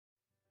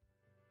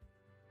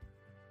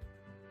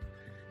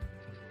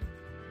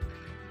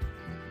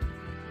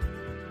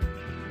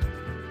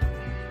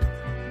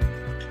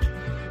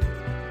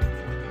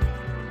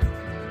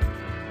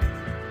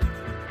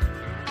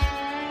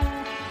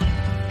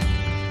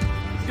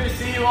Good to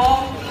see you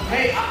all.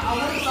 Hey, I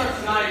want to start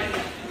tonight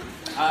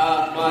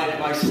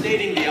by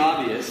stating the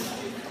obvious,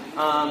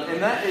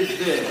 and that is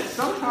this.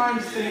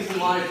 Sometimes things in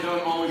life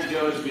don't always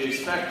go as we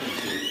expect them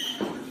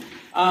to.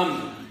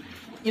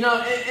 And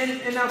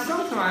now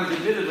sometimes,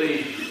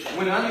 admittedly,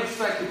 when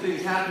unexpected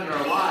things happen in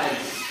our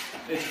lives,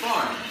 it's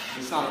fine.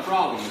 It's not a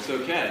problem. It's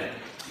okay.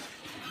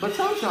 But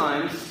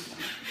sometimes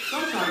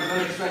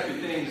unexpected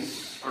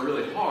things are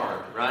really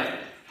hard, right?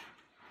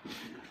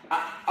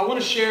 I want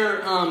to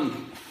share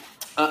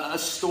a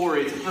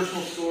story. It's a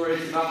personal story.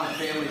 It's about my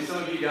family.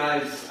 Some of you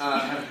guys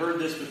have heard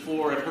this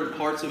before. I've heard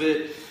parts of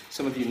it.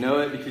 Some of you know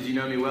it because you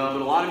know me well,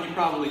 but a lot of you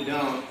probably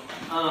don't.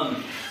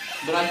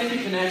 But I think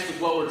it connects with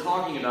what we're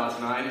talking about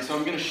tonight, and so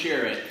I'm going to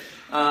share it.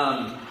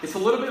 It's a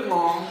little bit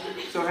long,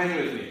 so hang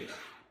with me.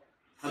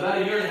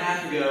 About a year and a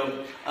half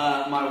ago,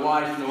 my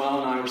wife,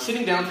 Noelle, and I were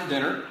sitting down for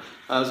dinner.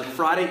 It was a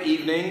Friday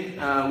evening.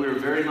 We were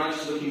very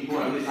much looking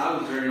forward, at least I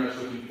was very much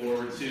looking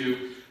forward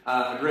to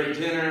a great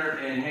dinner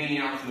and hanging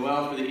out with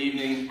Noelle for the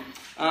evening.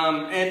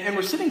 And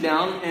we're sitting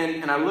down,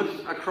 and I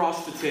look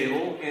across the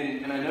table,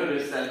 and I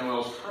notice that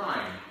Noelle's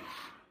crying.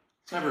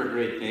 It's never a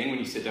great thing when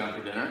you sit down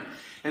for dinner.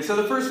 And so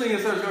the first thing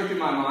that starts going through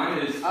my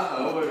mind is,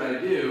 what did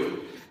I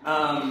do?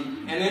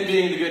 And then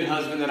being the good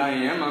husband that I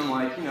am, I'm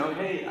like,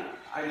 hey,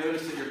 I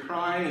noticed that you're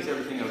crying. Is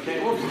everything okay?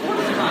 Well, of course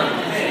it's not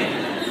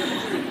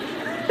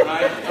okay.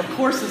 Right? Of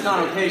course it's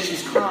not okay.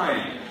 She's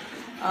crying.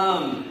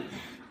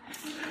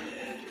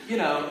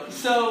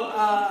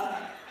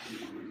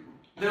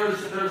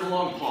 There's a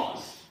long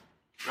pause,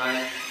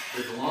 right?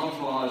 There's a long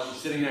pause.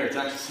 She's sitting there. It's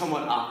actually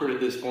somewhat awkward at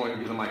this point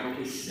because I'm like,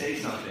 okay, say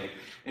something.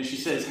 And she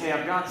says, hey,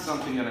 I've got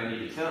something that I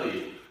need to tell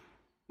you.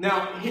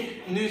 Now,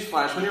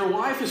 newsflash, when your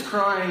wife is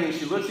crying and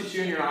she looks at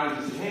you in your eyes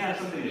and says, hey, I have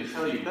something to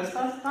tell you, that's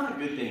not a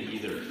good thing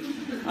either.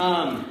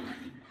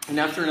 And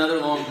after another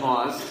long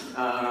pause,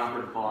 an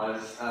awkward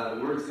pause,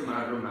 the words come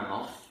out of her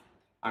mouth,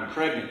 I'm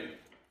pregnant.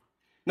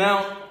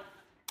 Now,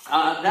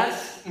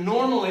 that's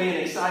normally an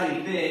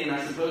exciting thing, and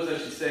I suppose I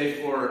should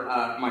say for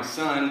my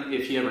son,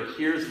 if he ever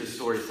hears this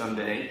story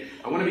someday,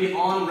 I want to be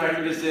on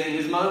record as saying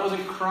his mother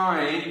wasn't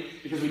crying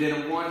because we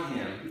didn't want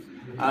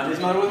him. His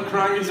mother wasn't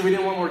crying because we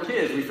didn't want more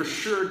kids. We for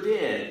sure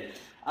did.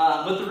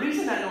 But the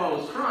reason that Noelle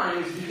was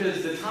crying is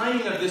because the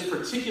timing of this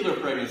particular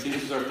pregnancy,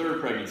 this is our third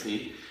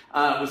pregnancy,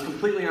 was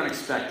completely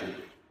unexpected.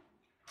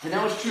 And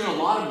that was true in a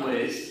lot of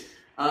ways,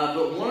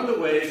 but one of the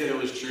ways that it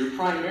was true,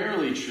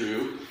 primarily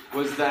true,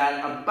 was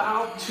that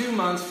about 2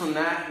 months from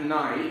that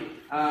night,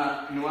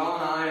 Noelle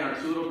and I and our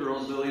two little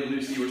girls, Lily and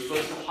Lucy, were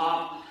supposed to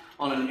hop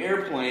on an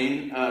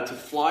airplane to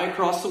fly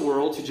across the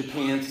world to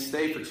Japan to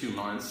stay for 2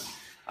 months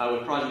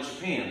with Project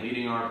Japan,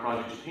 leading our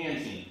Project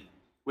Japan team,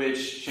 which,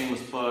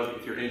 shameless plug,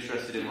 if you're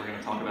interested in, we're going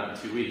to talk about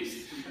in 2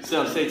 weeks.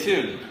 So stay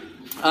tuned.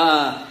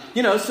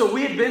 So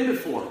we had been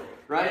before,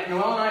 right?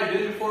 Noelle and I had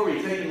been before. We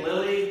had taken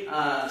Lily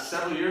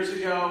several years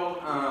ago.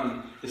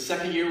 The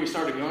second year we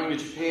started going to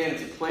Japan.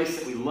 It's a place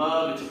that we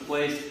love. It's a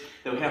place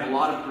that we have a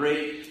lot of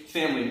great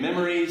family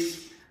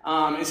memories.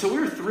 And so we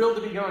were thrilled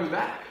to be going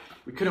back.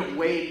 We couldn't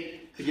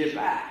wait to get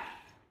back.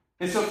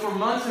 And so for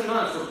months and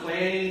months, we're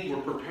planning,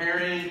 we're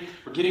preparing,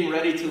 we're getting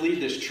ready to leave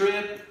this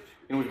trip.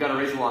 And we've got to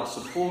raise a lot of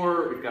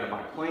support. We've got to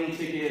buy plane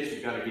tickets.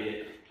 We've got to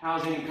get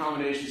housing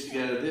accommodations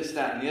together, this,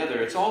 that, and the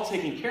other. It's all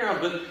taken care of.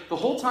 But the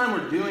whole time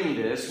we're doing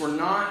this, we're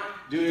not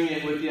doing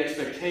it with the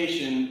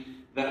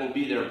expectation that we'll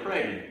be there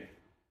pregnant.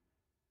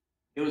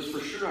 It was for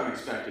sure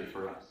unexpected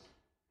for us.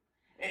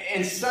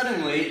 And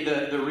suddenly,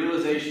 the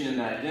realization in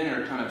that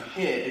dinner kind of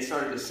hit. It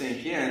started to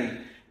sink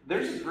in.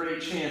 There's a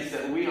great chance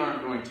that we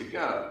aren't going to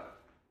go.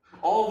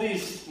 All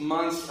these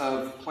months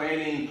of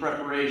planning,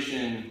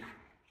 preparation,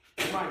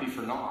 it might be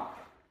for naught.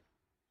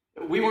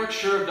 We weren't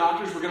sure if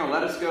doctors were going to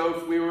let us go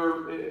if we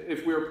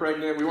were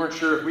pregnant. We weren't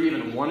sure if we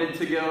even wanted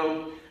to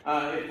go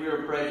if we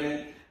were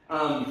pregnant.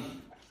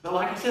 But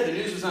like I said, the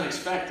news was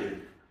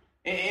unexpected.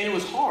 And it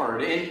was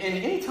hard. And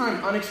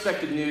anytime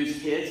unexpected news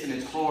hits and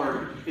it's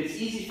hard, it's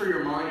easy for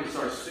your mind to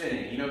start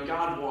spinning.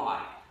 God,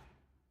 why?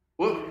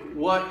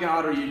 What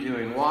God are you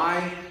doing?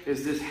 Why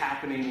is this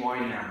happening? Why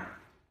now?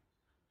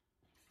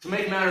 To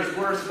make matters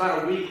worse,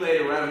 about a week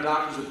later, we're at a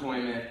doctor's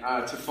appointment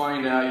to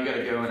find out you got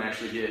to go and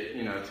actually get,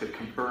 to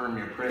confirm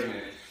you're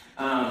pregnant.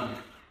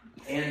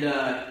 And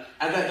at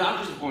that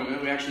doctor's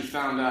appointment, we actually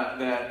found out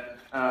that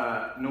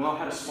Noelle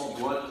had a small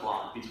blood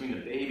clot between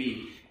the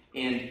baby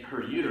and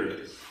her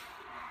uterus.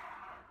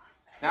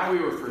 Now we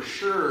were for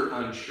sure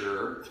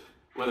unsure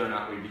whether or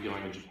not we'd be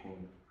going to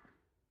Japan.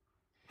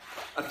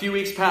 A few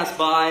weeks passed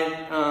by,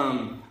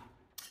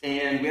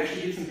 and we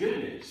actually get some good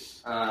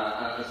news.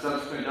 A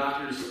subsequent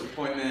doctor's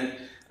appointment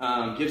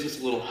gives us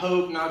a little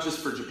hope, not just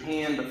for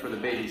Japan, but for the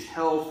baby's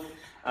health,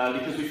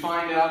 because we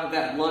find out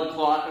that blood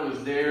clot that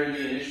was there in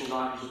the initial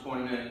doctor's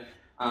appointment,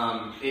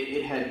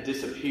 it had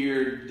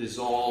disappeared,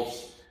 dissolved.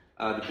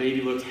 The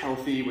baby looked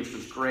healthy, which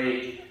was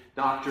great.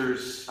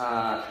 Doctors,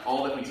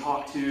 all that we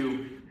talked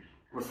to,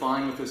 were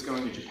fine with us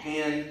going to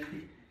Japan.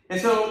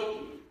 And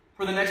so,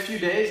 for the next few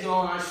days,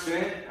 Noelle and I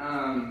spent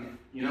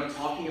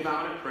talking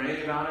about it,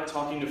 praying about it,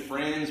 talking to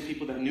friends,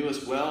 people that knew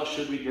us well.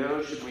 Should we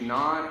go? Should we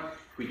not?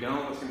 If we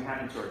don't, what's going to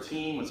happen to our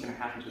team? What's going to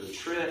happen to the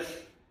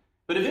trip?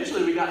 But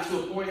eventually we got to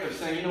a point of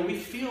saying, we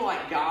feel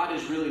like God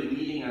is really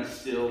leading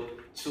us still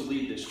to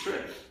lead this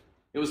trip.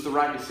 It was the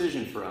right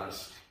decision for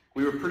us.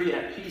 We were pretty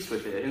at peace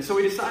with it. And so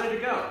we decided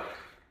to go.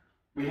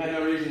 We had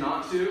no reason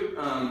not to,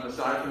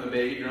 aside from the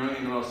baby growing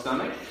in Noel's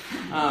stomach.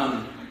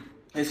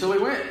 And so we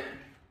went.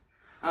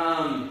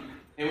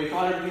 And we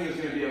thought everything was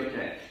going to be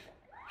okay.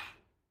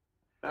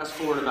 Fast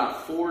forward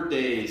about 4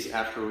 days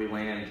after we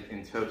land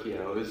in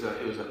Tokyo. It was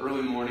an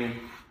early morning,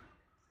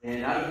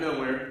 and out of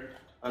nowhere,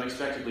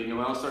 unexpectedly,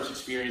 Noel starts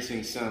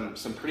experiencing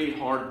some pretty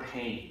hard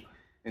pain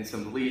and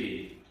some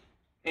bleeding.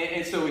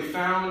 And so we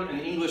found an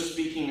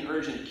English-speaking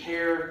urgent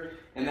care,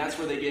 and that's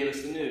where they gave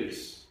us the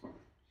news.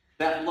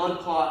 That blood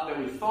clot that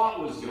we thought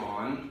was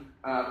gone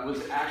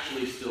was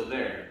actually still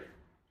there.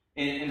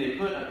 And they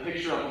put a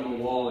picture up on the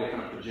wall. They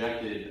kind of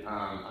projected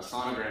a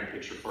sonogram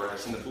picture for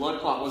us. And the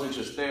blood clot wasn't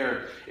just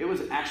there. It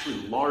was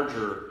actually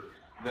larger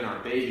than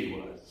our baby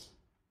was.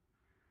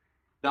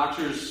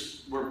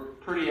 Doctors were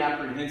pretty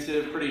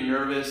apprehensive, pretty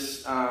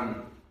nervous.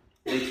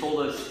 They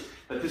told us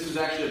that this was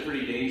actually a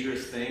pretty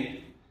dangerous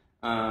thing.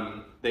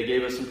 They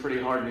gave us some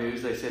pretty hard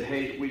news. They said,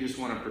 hey, we just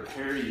want to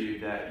prepare you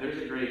that there's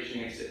a great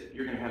chance that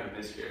you're going to have a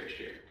miscarriage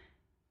here.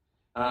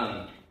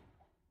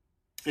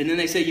 And then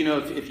they say,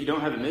 if you don't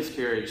have a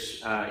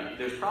miscarriage,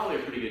 there's probably a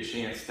pretty good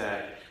chance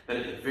that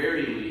at the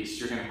very least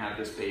you're going to have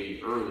this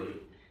baby early.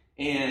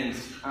 And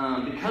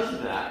because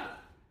of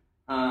that,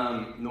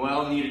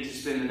 Noel needed to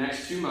spend the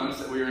next 2 months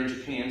that we were in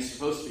Japan,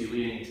 supposed to be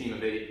leading a team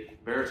of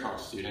 8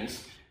 Veritas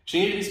students. She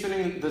needed to be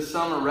spending the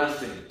summer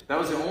resting. That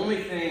was the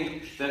only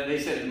thing that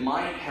they said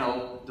might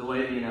help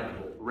delay the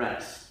inevitable,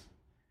 rest.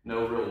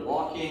 No real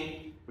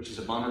walking, which is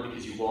a bummer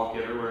because you walk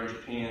everywhere in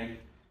Japan.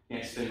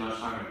 Can't spend much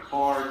time in a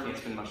car, can't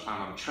spend much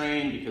time on a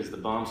train because the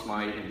bumps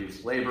might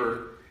induce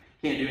labor.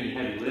 Can't do any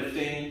heavy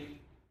lifting.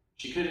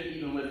 She couldn't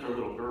even lift her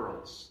little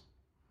girls.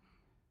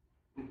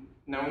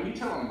 Now, when you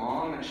tell a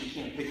mom that she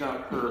can't pick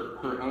up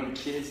her own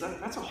kids,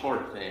 that's a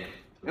hard thing.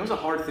 It was a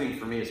hard thing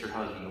for me as her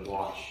husband to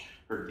watch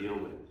her deal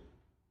with.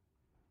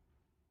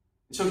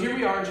 So here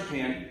we are in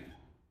Japan.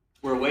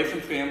 We're away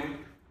from family.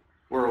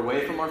 We're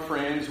away from our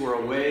friends. We're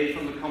away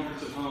from the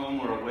comforts of home.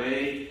 We're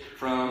away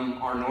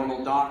from our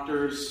normal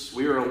doctors.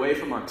 We were away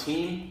from our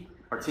team.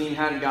 Our team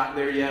hadn't got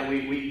there yet.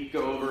 We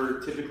go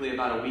over typically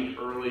about a week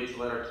early to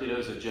let our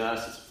kiddos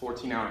adjust. It's a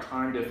 14-hour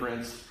time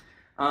difference.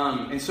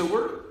 And so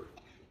we're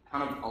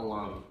kind of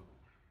alone.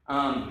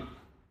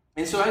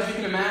 And so as you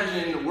can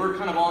imagine, we're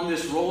kind of on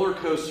this roller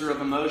coaster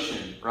of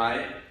emotion,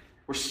 right?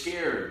 We're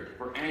scared.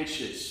 We're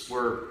anxious.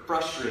 We're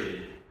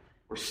frustrated.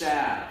 We're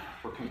sad.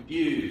 We're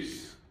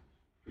confused.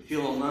 We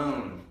feel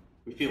alone.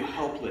 We feel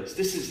helpless.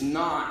 This is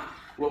not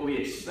what we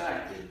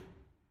expected.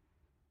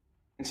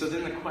 And so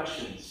then the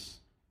questions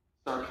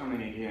start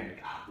coming again.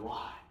 God,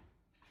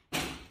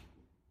 why?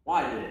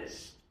 Why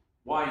this?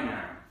 Why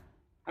now?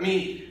 I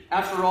mean,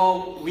 after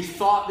all, we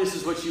thought this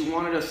is what you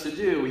wanted us to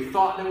do. We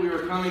thought that we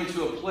were coming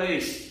to a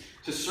place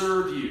to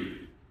serve you,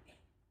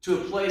 to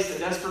a place that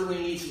desperately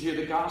needs to hear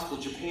the gospel.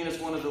 Japan is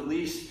one of the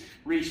least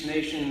reached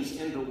nations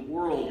in the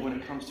world when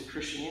it comes to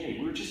Christianity.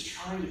 We were just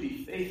trying to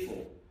be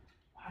faithful.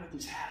 Why did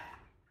this happen?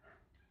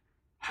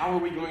 How are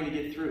we going to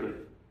get through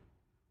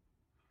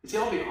it? See,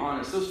 I'll be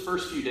honest, those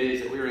first few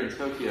days that we were in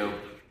Tokyo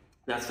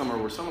that summer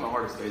were some of the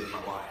hardest days of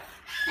my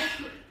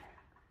life.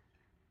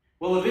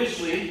 Well,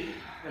 eventually,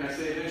 and I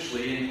say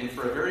eventually, and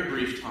for a very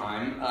brief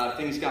time,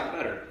 things got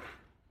better.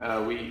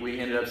 We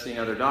ended up seeing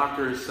other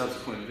doctors,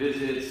 subsequent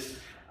visits,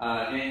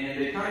 and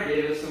they kind of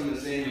gave us some of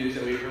the same news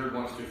that we heard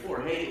once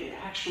before. Hey, it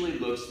actually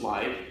looks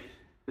like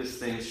this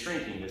thing's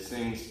shrinking, this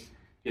thing's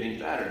getting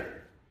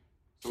better.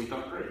 So we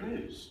thought, great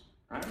news,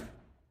 right?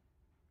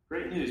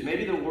 Great news.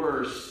 Maybe the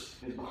worst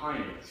is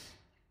behind us.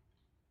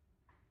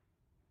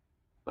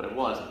 But it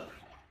wasn't.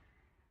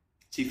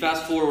 See,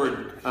 fast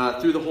forward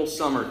through the whole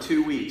summer,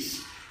 2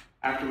 weeks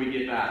after we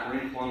get back. We're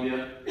in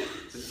Columbia.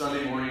 It's a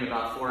Sunday morning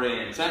about 4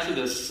 a.m. It's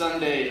actually the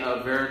Sunday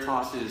of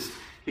Veritas's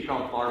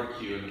kickoff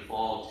barbecue in the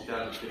fall of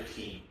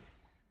 2015.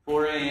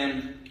 4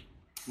 a.m.,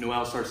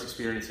 Noelle starts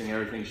experiencing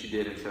everything she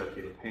did in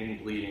Tokyo,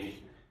 pain, bleeding.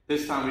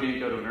 This time we didn't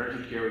go to an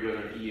urgent care, we go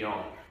to an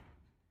ER.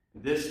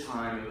 This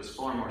time it was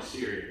far more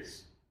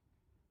serious.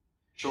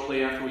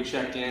 Shortly after we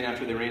checked in,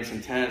 after they ran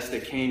some tests,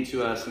 they came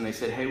to us and they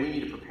said, hey, we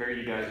need to prepare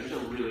you guys. There's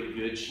a really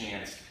good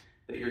chance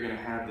that you're going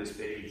to have this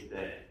baby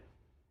today.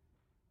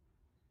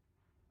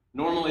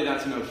 Normally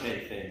that's an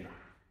okay thing.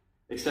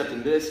 Except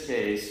in this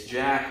case,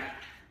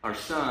 Jack, our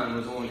son,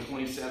 was only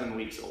 27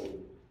 weeks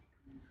old,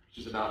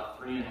 which is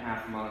about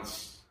 3.5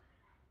 months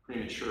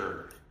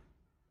premature.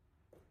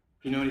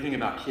 If you know anything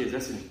about kids,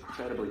 that's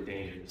incredibly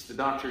dangerous. The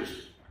doctors,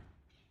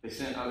 they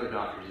sent other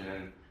doctors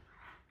in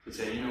to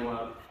say, you know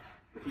what,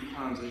 if he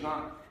comes,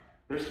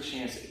 there's a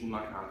chance that he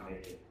might not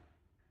make it.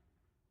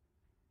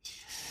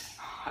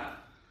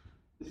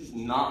 This is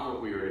not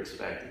what we were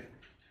expecting.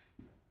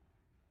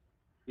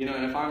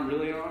 And if I'm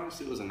really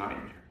honest, it was a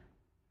nightmare.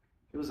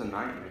 It was a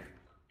nightmare.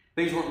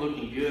 Things weren't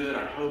looking good.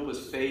 Our hope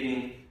was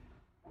fading.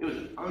 It was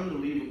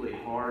unbelievably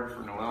hard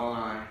for Noelle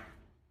and I.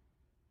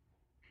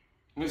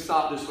 I'm going to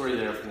stop this story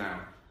there for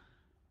now.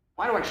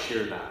 Why do I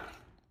share that?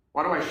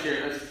 Why do I share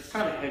it? It's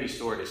kind of a heavy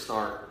story to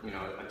start,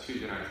 a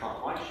Tuesday night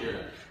talk. Why share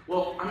that?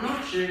 Well, I'm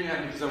not sharing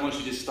that because I want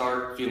you to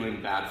start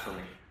feeling bad for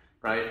me,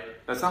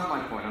 right? That's not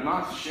my point. I'm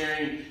not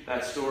sharing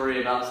that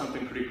story about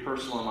something pretty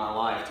personal in my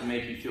life to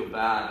make you feel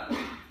bad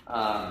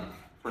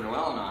for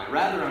Noelle and I.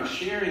 Rather, I'm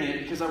sharing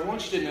it because I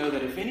want you to know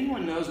that if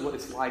anyone knows what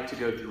it's like to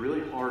go through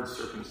really hard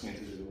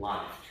circumstances in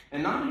life,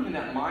 and not even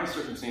that my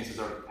circumstances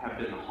have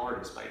been the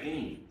hardest by any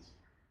means,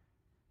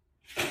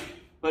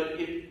 but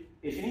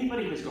if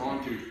anybody has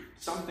gone through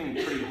something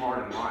pretty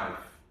hard in life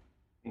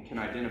and can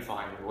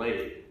identify and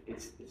relate,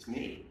 it's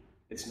me.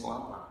 It's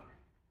Noelle and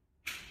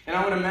I. And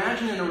I would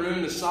imagine in a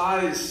room the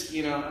size,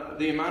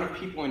 the amount of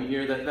people in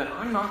here, that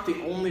I'm not the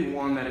only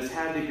one that has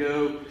had to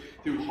go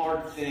through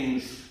hard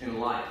things in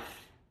life.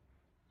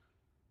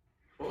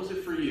 What was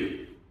it for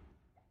you?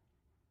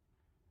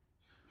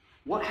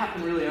 What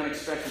happened really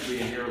unexpectedly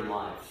in your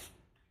life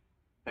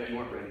that you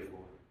weren't ready for?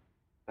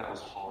 That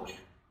was hard.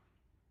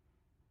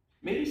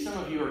 Maybe some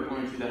of you are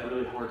going through that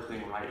really hard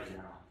thing right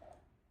now.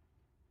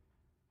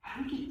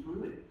 How do we get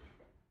through it?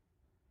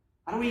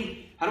 How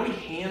do we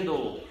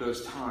handle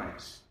those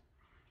times?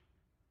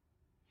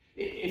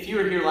 If you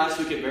were here last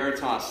week at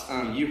Veritas,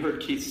 you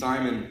heard Keith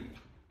Simon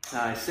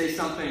say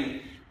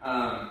something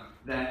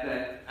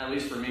that, at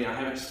least for me, I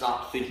haven't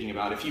stopped thinking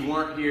about. If you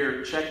weren't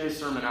here, check his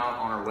sermon out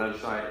on our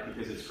website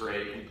because it's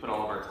great. We put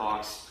all of our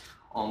talks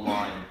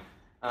online.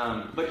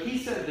 But he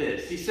said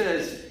this. He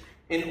says,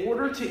 in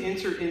order to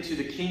enter into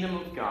the kingdom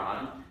of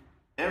God,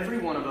 every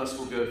one of us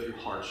will go through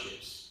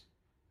hardships.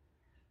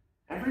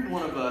 Every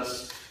one of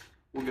us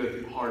will go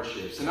through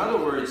hardships. In other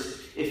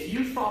words, if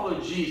you follow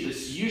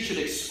Jesus, you should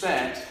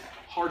expect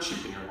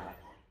hardship in your life.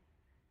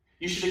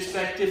 You should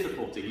expect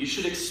difficulty. You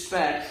should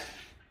expect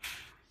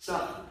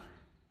suffering.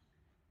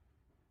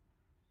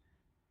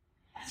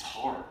 That's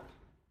hard,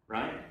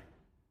 right?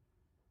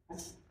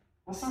 That's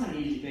not an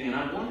easy thing. And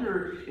I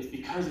wonder if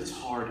because it's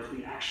hard, if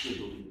we actually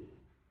believe it.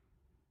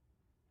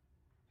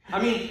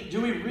 I mean,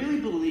 do we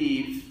really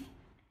believe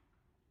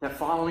that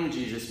following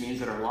Jesus means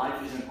that our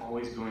life isn't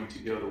always going to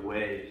go the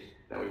way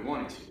that we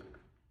want it to,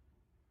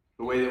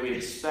 the way that we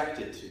expect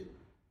it to?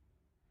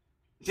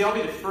 See, I'll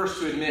be the first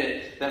to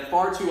admit that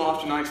far too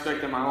often I expect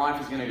that my life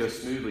is going to go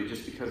smoothly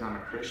just because I'm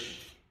a Christian.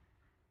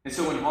 And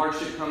so when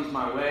hardship comes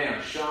my way,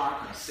 I'm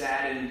shocked, I'm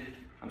saddened,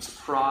 I'm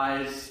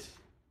surprised.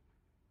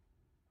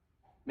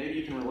 Maybe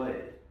you can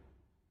relate.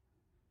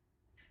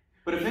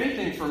 But if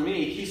anything, for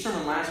me, Keith's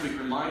sermon last week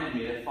reminded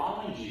me that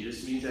following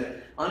Jesus means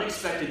that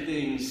unexpected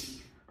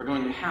things are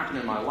going to happen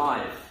in my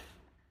life.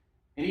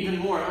 And even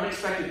more,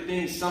 unexpected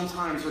things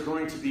sometimes are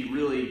going to be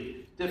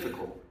really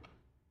difficult.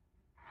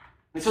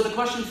 And so the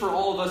question for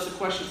all of us, the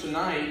question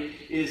tonight,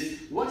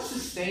 is what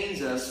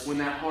sustains us when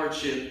that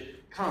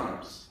hardship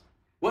comes?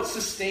 What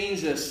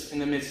sustains us in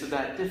the midst of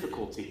that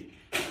difficulty,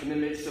 in the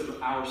midst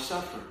of our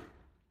suffering?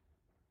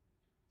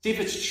 See, if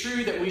it's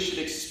true that we should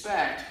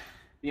expect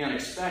the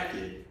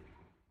unexpected,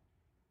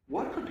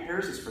 what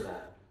prepares us for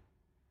that?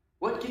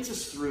 What gets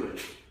us through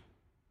it?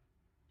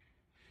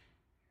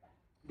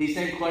 These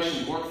same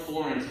questions weren't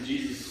foreign to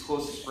Jesus'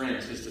 closest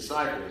friends, his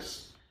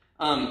disciples.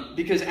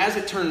 Because as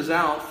it turns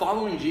out,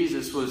 following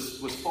Jesus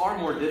was far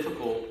more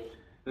difficult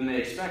than they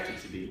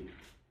expected to be.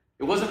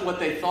 It wasn't what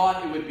they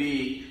thought it would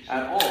be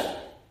at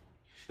all.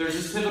 There's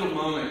this pivotal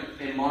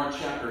moment in Mark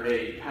chapter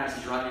 8,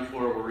 passage right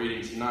before we're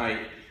reading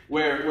tonight,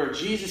 where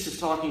Jesus is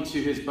talking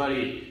to his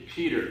buddy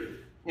Peter.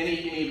 And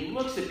he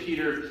looks at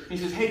Peter, and he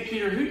says, "Hey,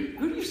 Peter,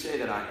 who do you say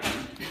that I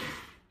am?"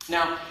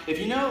 Now, if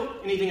you know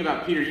anything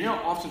about Peter, you know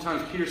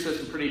oftentimes Peter says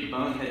some pretty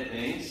bonehead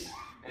things,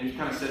 and he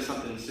kind of says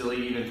something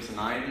silly even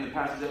tonight in the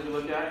passage that we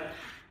look at.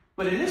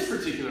 But in this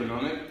particular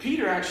moment,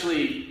 Peter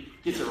actually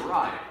gets it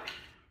right.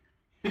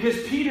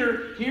 Because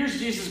Peter hears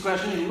Jesus'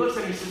 question, and he looks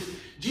at him and he says,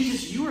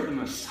 "Jesus, you are the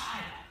Messiah.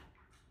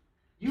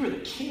 You are the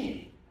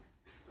King.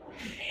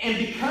 And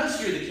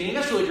because you're the King,"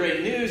 that's really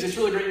great news. It's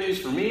really great news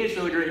for me. It's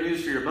really great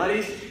news for your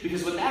buddies.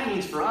 Because what that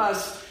means for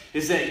us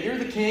is that you're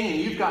the King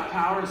and you've got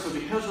power. And so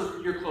because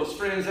we're your close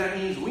friends, that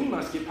means we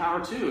must get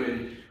power too.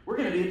 And we're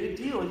going to be a big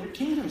deal in your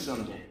kingdom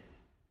someday.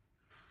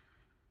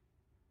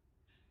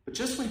 But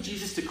just when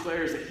Jesus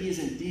declares that he is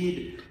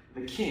indeed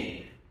the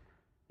King,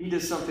 he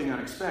does something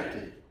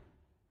unexpected.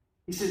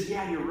 He says,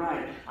 "Yeah, you're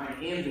right. I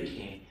am the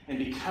King. And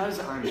because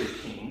I'm the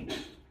King,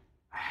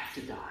 I have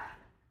to die.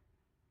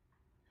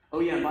 Oh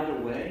yeah, and by the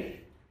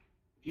way,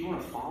 if you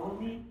want to follow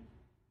me,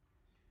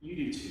 you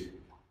do too."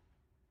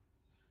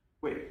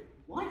 Wait,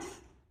 what?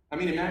 I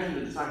mean, imagine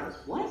the disciples.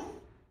 What?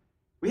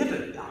 We have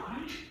to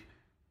die?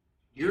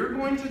 You're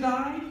going to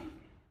die?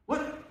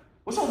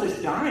 What's all this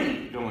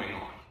dying going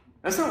on?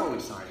 That's not what we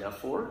signed up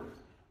for.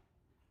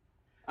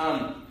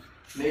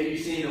 Maybe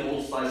you've seen the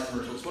Old Spice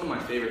commercial. It's one of my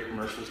favorite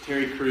commercials.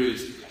 Terry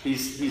Crews,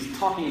 he's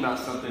talking about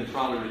something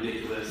probably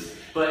ridiculous,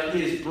 but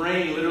his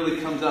brain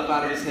literally comes up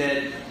out of his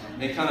head,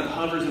 and it kind of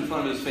hovers in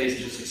front of his face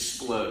and just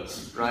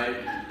explodes,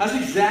 right? That's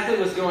exactly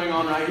what's going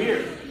on right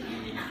here.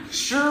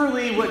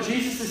 Surely what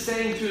Jesus is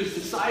saying to his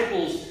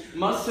disciples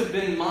must have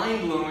been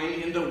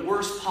mind-blowing in the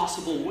worst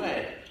possible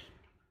way.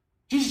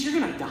 Jesus, you're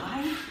going to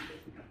die?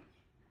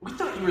 We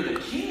thought you were the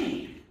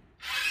king.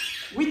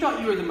 We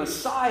thought you were the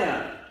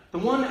Messiah, the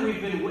one that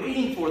we've been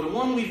waiting for, the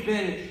one we've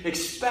been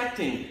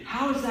expecting.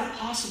 How is that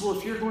possible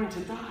if you're going to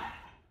die?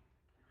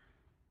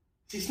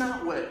 See, it's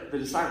not what the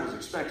disciples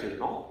expected at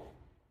all.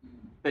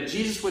 That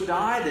Jesus would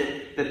die,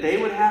 that they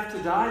would have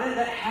to die,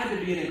 that had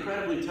to be an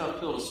incredibly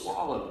tough pill to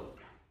swallow.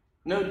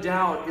 No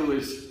doubt it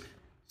was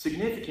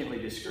significantly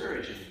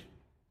discouraging.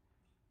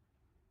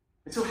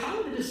 And so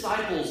how did the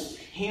disciples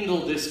handle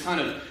this kind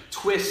of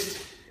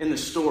twist in the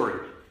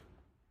story?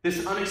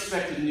 This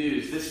unexpected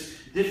news, this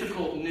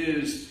difficult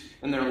news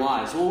in their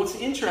lives? Well, what's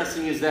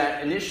interesting is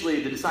that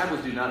initially the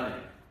disciples do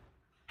nothing.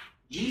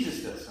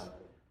 Jesus does something.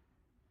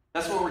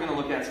 That's what we're going to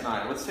look at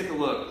tonight. Let's take a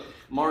look.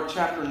 Mark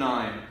chapter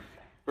 9,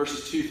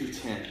 verses 2 through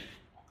 10.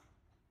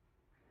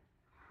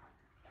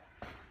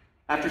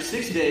 After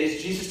 6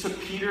 days, Jesus took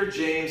Peter,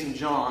 James, and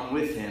John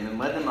with him and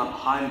led them up a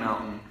high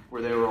mountain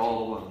where they were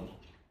all alone.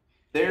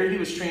 There he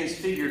was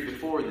transfigured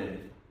before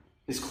them.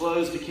 His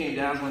clothes became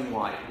dazzling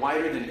white,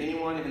 whiter than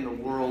anyone in the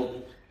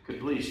world could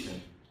bleach them.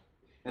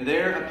 And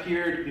there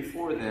appeared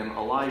before them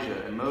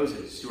Elijah and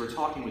Moses, who were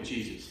talking with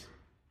Jesus.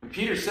 And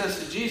Peter says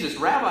to Jesus,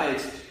 Rabbi,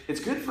 it's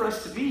good for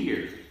us to be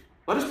here.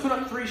 Let us put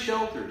up 3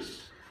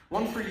 shelters,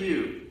 one for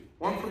you,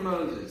 one for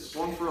Moses,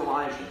 one for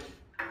Elijah.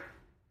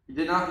 He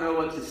did not know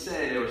what to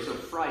say. They were so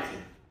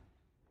frightened.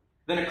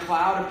 Then a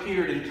cloud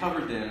appeared and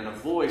covered them, and a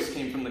voice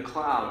came from the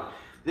cloud.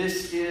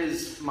 This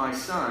is my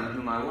son,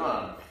 whom I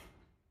love.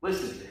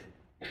 Listen to him.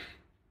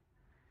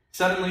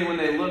 Suddenly, when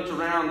they looked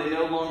around, they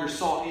no longer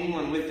saw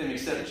anyone with them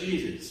except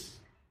Jesus.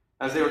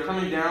 As they were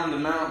coming down the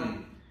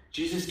mountain,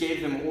 Jesus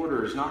gave them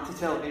orders not to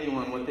tell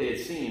anyone what they had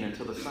seen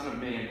until the Son of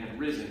Man had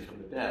risen from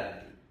the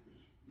dead.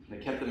 And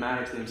they kept the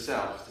matter to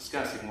themselves,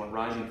 discussing what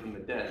rising from the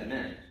dead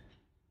meant.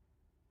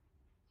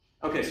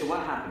 Okay, so what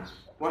happens?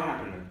 What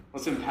happened then?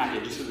 Let's unpack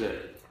it just a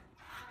bit.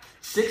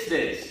 6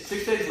 days.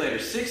 6 days later.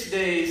 6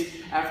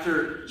 days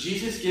after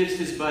Jesus gives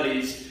his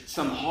buddies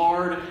some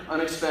hard,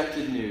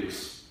 unexpected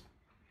news.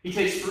 He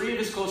takes 3 of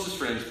his closest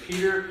friends,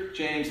 Peter,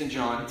 James, and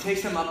John. He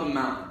takes them up a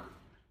mountain.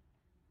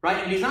 Right?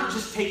 And he's not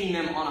just taking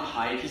them on a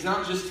hike. He's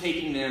not just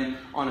taking them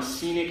on a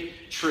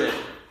scenic trip.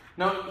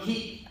 No,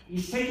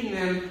 he's taking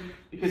them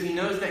because he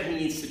knows that he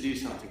needs to do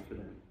something for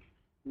them.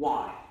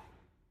 Why?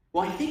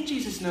 Well, I think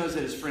Jesus knows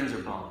that his friends are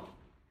bummed.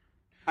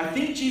 I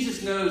think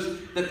Jesus knows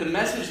that the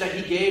message that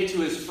he gave to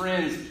his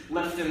friends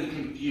left them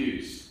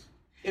confused.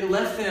 It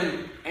left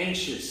them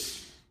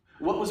anxious.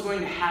 What was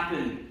going to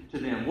happen to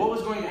them? What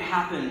was going to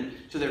happen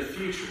to their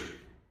future?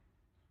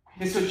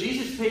 And so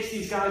Jesus takes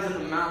these guys up a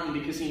mountain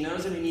because he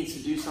knows that he needs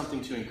to do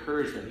something to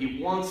encourage them.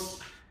 He wants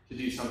to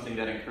do something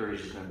that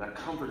encourages them, that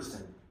comforts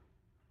them.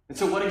 And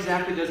so what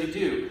exactly does he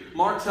do?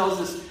 Mark tells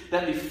us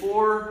that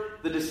before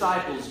the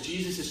disciples,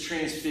 Jesus is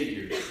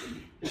transfigured.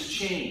 He's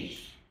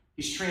changed.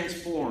 He's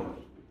transformed.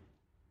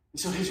 And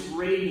so his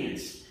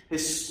radiance,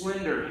 his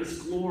splendor, his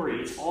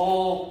glory, it's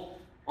all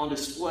on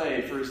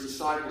display for his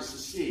disciples to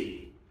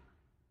see.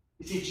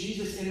 You see,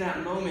 Jesus in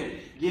that moment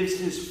gives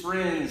his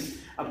friends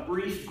a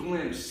brief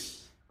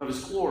glimpse of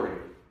his glory.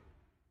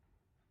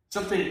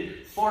 Something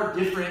far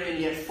different and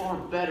yet far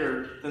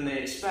better than they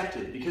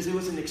expected, because it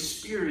was an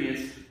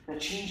experience that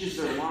changes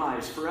their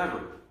lives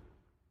forever.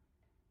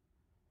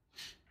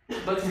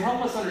 But to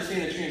help us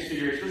understand the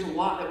Transfiguration, there's a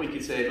lot that we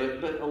could say,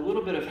 but a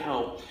little bit of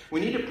help. We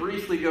need to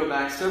briefly go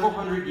back several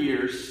hundred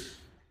years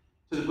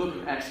to the book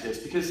of Exodus,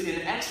 because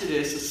in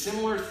Exodus, a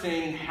similar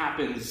thing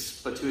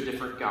happens, but to a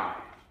different guy.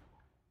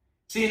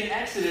 See, in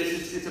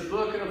Exodus, it's a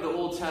book of the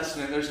Old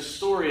Testament. There's a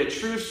story, a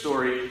true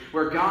story,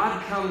 where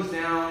God comes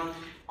down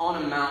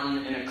on a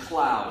mountain in a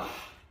cloud.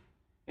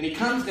 And he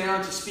comes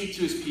down to speak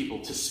to his people,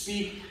 to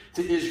speak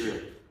to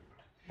Israel.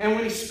 And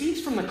when he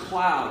speaks from the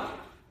cloud,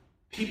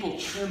 people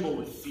tremble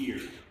with fear.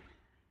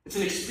 It's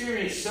an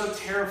experience so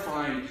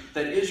terrifying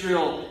that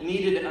Israel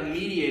needed a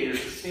mediator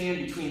to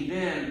stand between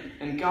them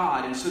and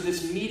God. And so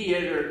this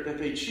mediator that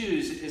they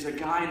choose is a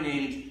guy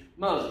named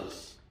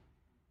Moses.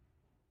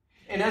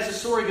 And as the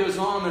story goes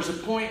on, there's a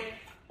point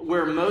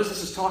where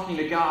Moses is talking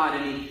to God,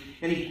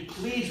 and he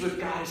pleads with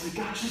God. He says,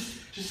 God,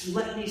 just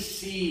let me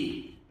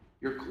see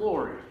your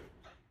glory.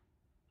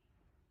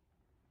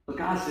 But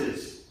God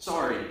says,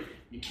 sorry,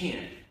 you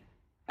can't.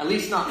 At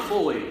least not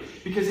fully.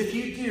 Because if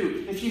you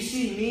do, if you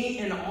see me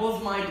in all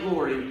of my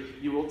glory,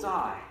 you will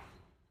die.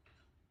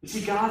 You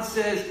see, God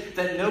says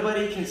that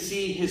nobody can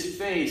see his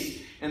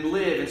face and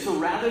live. And so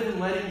rather than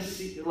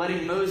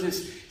letting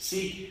Moses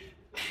see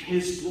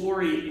his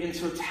glory in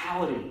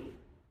totality,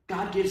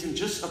 God gives him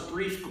just a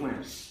brief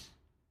glimpse.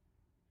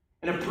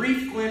 And a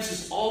brief glimpse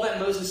is all that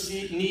Moses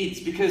needs,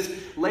 because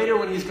later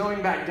when he's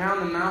going back down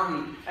the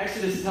mountain,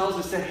 Exodus tells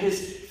us that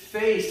his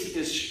face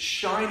is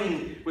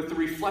shining with the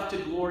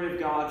reflected glory of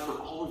God for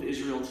all of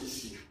Israel to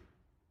see.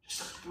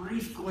 Just a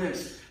brief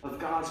glimpse of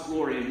God's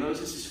glory, and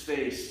Moses'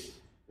 face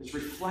is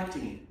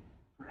reflecting it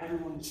for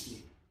everyone to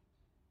see.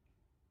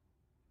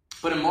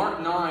 But in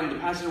Mark 9, the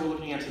passage we're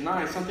looking at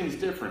tonight, something's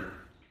different.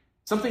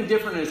 Something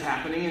different is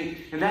happening,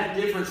 and that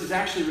difference is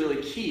actually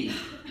really key.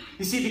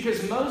 You see,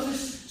 because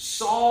Moses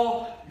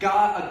saw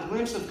a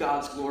glimpse of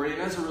God's glory,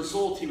 and as a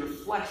result, he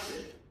reflects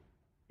it.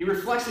 He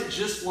reflects it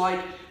just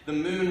like the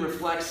moon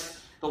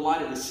reflects the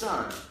light of the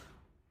sun.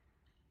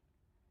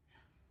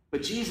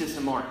 But Jesus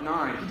in Mark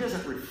 9, he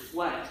doesn't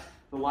reflect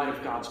the light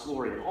of God's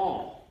glory at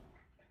all.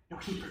 No,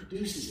 he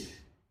produces it.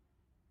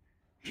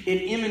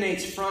 It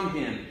emanates from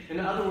him. In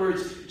other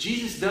words,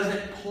 Jesus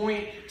doesn't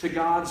point to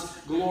God's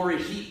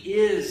glory. He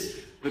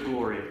is the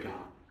glory of God.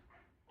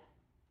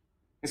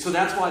 And so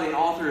that's why the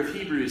author of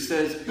Hebrews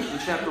says in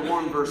chapter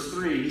 1, verse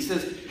 3, he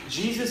says,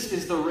 Jesus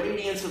is the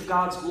radiance of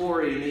God's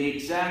glory and the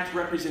exact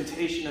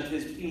representation of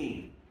his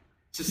being,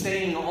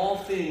 sustaining all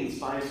things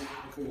by his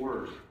powerful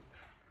word.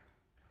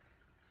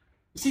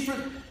 You see,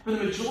 for the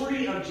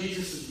majority of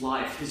Jesus'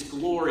 life, his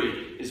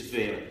glory is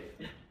veiled,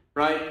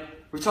 right?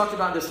 We've talked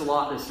about this a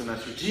lot this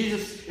semester.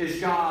 Jesus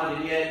is God,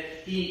 and yet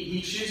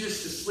he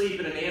chooses to sleep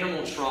in an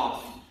animal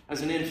trough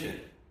as an infant.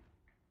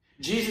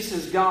 Jesus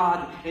is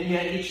God, and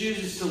yet he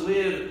chooses to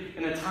live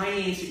in a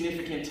tiny,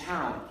 insignificant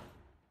town.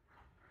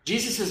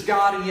 Jesus is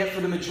God, and yet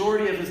for the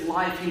majority of his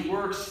life, he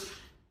works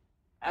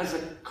as a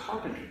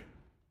carpenter.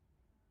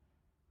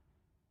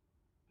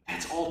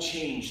 That's all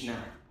changed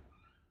now.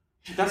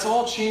 That's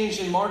all changed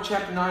in Mark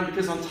chapter 9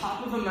 because on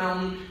top of a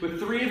mountain with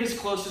three of his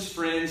closest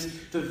friends,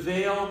 the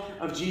veil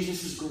of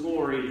Jesus'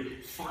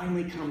 glory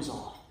finally comes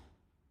off.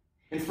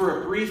 And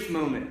for a brief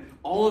moment,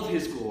 all of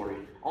his glory,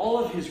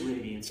 all of his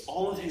radiance,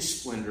 all of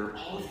his splendor,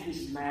 all of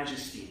his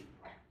majesty,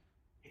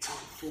 it's on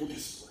full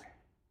display.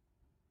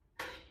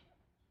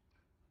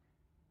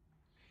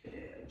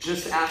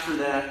 Just after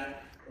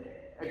that,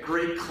 a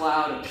great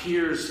cloud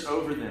appears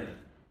over them,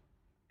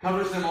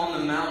 covers them on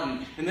the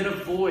mountain, and then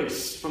a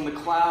voice from the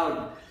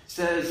cloud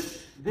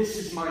says, "This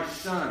is my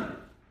son,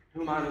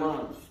 whom I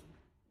love.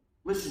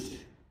 Listen to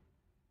him."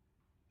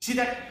 See,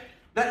 that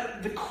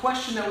the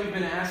question that we've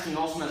been asking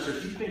all semester,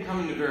 if you've been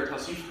coming to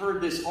Veritas, you've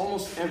heard this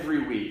almost every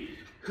week.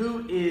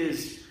 Who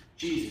is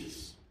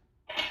Jesus?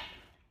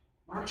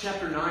 Mark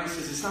chapter 9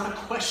 says it's not a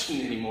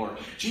question anymore.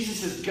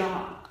 Jesus is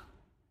God.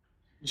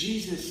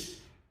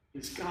 Jesus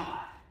is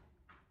God.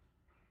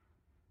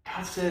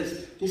 God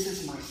says, "This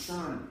is my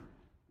son.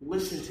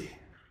 Listen to him."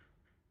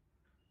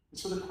 And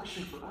so the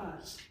question for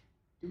us,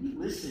 do we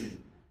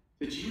listen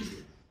to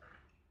Jesus?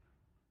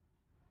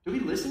 Do we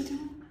listen to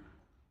him?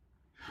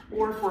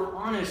 Or if we're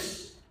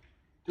honest,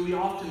 do we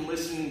often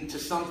listen to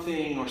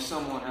something or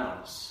someone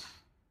else?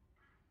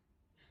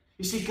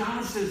 You see,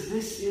 God says,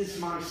 "This is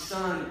my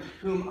son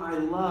whom I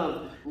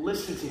love.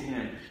 Listen to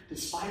him."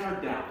 Despite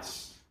our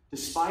doubts,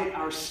 despite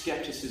our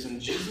skepticism,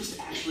 Jesus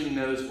actually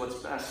knows what's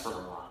best for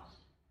our lives.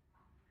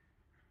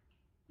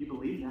 You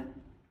believe that?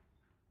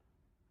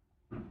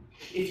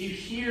 If you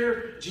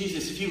hear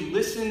Jesus, if you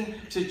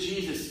listen to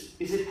Jesus,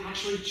 is it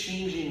actually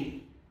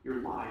changing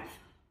your life?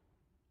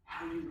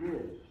 How you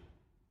live?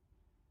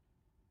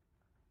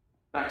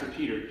 Back to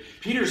Peter.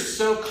 Peter's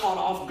so caught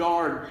off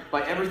guard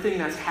by everything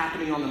that's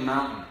happening on the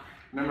mountain.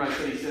 Remember I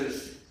said he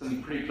says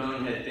some pretty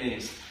bonehead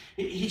things.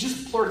 He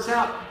just blurts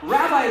out,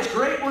 "Rabbi, it's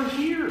great we're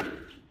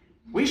here.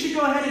 We should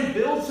go ahead and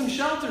build some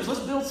shelters.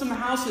 Let's build some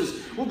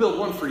houses. We'll build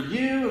one for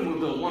you, and we'll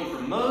build one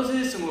for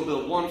Moses, and we'll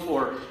build one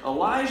for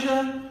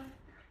Elijah."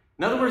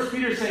 In other words,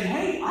 Peter's saying,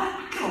 "Hey,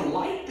 I kind of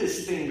like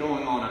this thing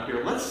going on up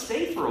here. Let's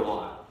stay for a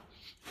while."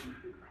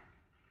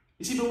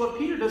 You see, but what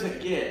Peter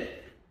doesn't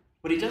get,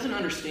 what he doesn't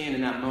understand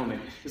in that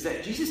moment, is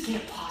that Jesus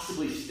can't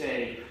possibly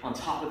stay on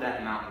top of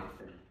that mountain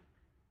with him.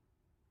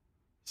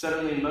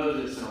 Suddenly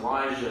Moses and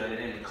Elijah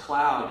and the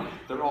cloud,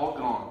 they're all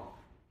gone.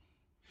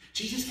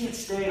 Jesus can't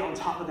stay on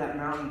top of that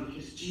mountain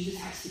because Jesus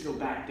has to go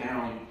back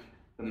down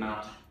the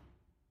mountain.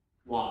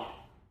 Why?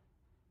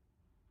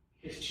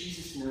 Because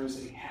Jesus knows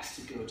that he has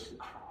to go to the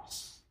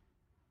cross.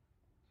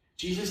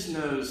 Jesus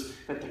knows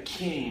that the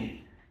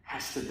king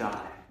has to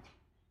die.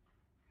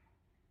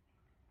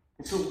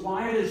 And so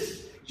why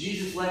does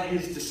Jesus let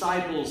his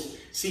disciples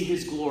see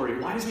his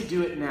glory? Why does he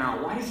do it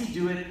now? Why does he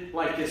do it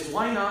like this?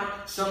 Why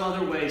not some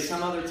other way,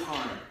 some other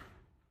time?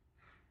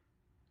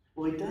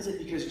 Well, he does it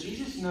because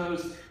Jesus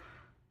knows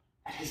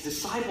that his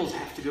disciples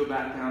have to go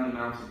back down the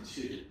mountain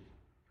too.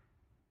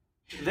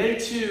 They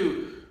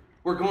too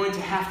were going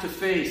to have to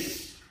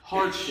face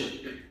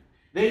hardship.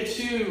 They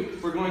too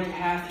were going to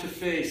have to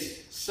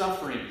face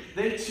suffering.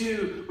 They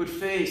too would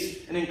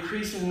face an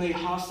increasingly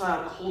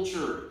hostile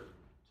culture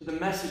to the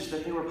message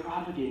that they were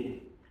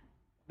propagating.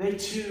 They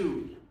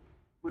too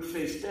would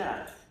face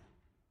death.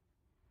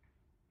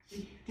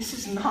 See, this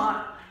is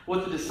not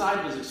what the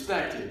disciples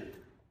expected.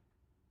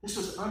 This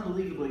was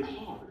unbelievably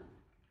hard.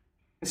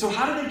 And so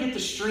how do they get the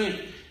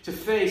strength to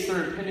face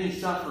their impending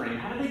suffering?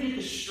 How do they get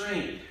the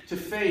strength to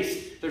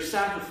face their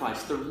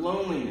sacrifice, their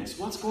loneliness?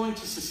 What's going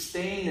to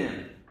sustain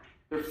them,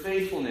 their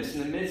faithfulness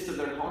in the midst of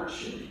their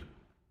hardship?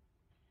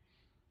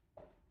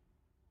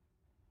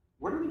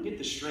 Where do we get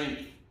the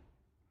strength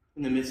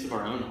in the midst of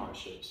our own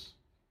hardships?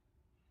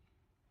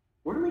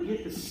 Where do we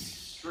get the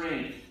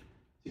strength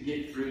to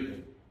get through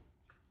them?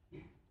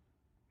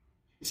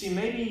 You see,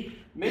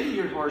 maybe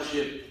your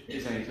hardship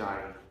is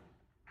anxiety.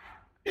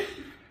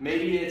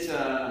 Maybe it's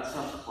a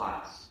tough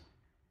class.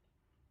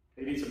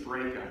 Maybe it's a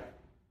breakup.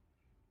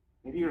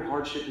 Maybe your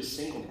hardship is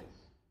singleness.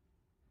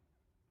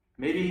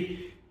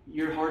 Maybe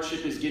your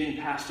hardship is getting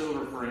passed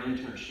over for an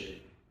internship,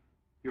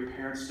 your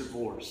parents'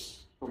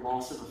 divorce, the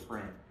loss of a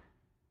friend.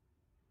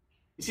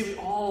 You see, we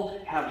all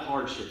have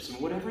hardships, and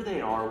whatever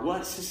they are,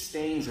 what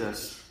sustains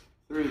us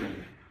through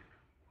them?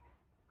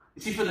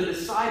 You see, for the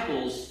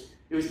disciples,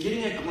 it was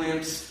getting a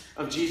glimpse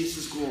of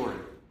Jesus' glory,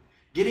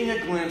 getting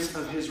a glimpse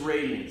of his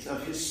radiance,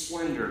 of his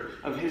splendor,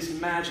 of his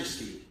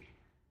majesty.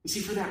 You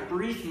see, for that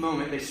brief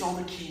moment, they saw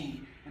the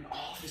King in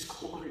all of his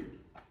glory.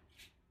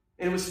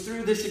 And it was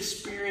through this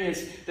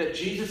experience that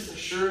Jesus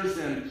assures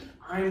them,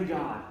 I'm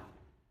God.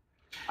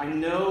 I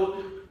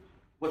know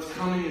what's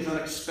coming is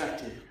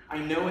unexpected. I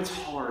know it's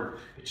hard,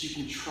 but you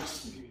can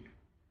trust me.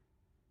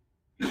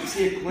 You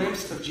see, a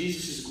glimpse of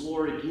Jesus'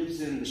 glory gives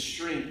them the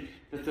strength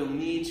that they'll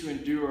need to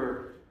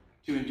endure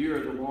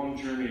the long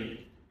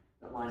journey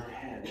that lies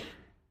ahead.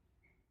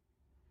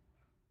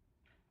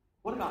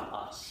 What about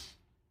us?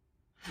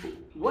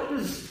 What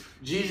does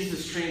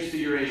Jesus'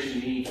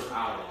 transfiguration mean for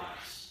our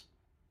lives?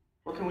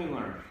 What can we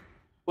learn?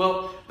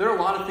 Well, there are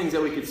a lot of things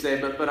that we could say,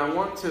 but I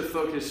want to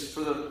focus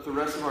for the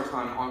rest of our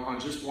time on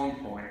just one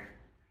point.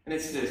 And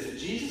it's this, that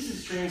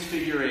Jesus'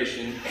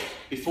 transfiguration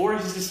before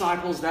his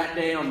disciples that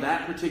day on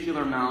that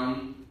particular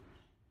mountain,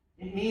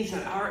 it means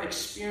that our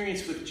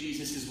experience with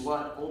Jesus is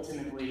what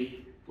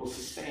ultimately will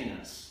sustain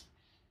us.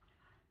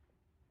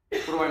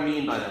 What do I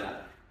mean by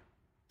that?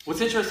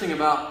 What's interesting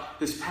about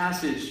this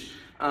passage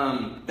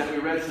that we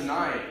read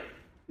tonight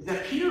is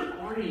that Peter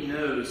already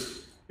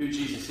knows who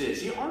Jesus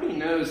is. He already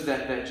knows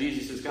that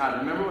Jesus is God.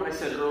 Remember what I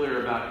said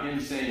earlier about him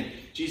saying,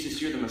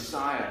 Jesus, you're the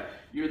Messiah,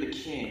 you're the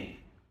King.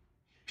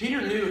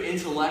 Peter knew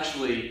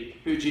intellectually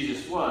who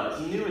Jesus was.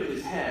 He knew in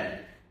his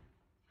head.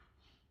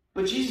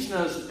 But Jesus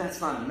knows that that's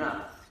not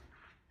enough.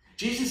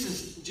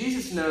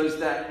 Jesus knows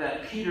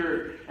that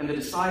Peter and the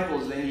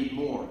disciples, they need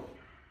more.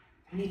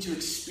 They need to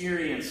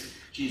experience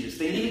Jesus.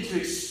 They needed to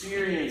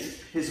experience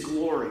his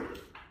glory.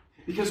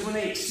 Because when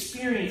they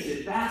experience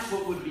it, that's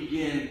what would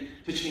begin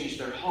to change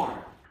their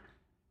heart.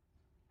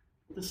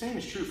 But the same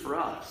is true for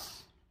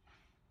us.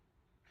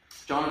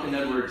 Jonathan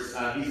Edwards,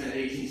 he's an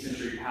 18th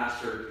century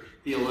pastor,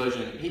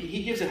 theologian.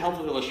 He gives a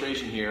helpful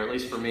illustration here, at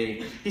least for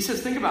me. He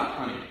says, think about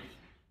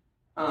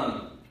honey.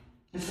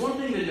 It's one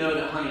thing to know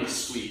that honey is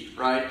sweet,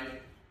 right?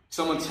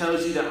 Someone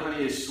tells you that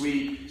honey is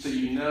sweet, so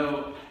you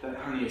know that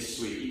honey is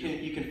sweet.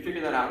 You can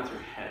figure that out with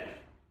your head.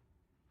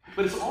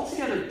 But it's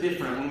altogether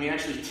different when we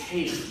actually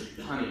taste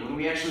honey, when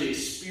we actually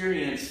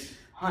experience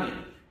honey.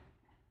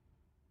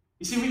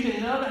 You see, we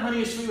can know that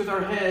honey is sweet with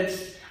our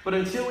heads, but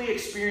until we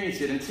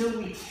experience it, until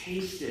we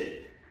taste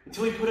it,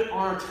 until we put it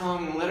on our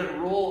tongue and let it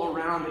roll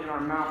around in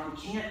our mouth,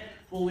 we can't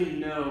fully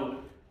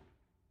know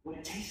what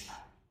it tastes like,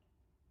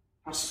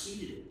 how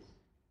sweet it is.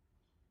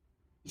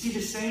 You see,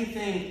 the same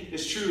thing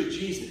is true with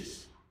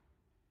Jesus.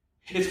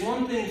 It's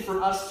one thing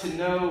for us to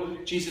know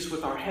Jesus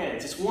with our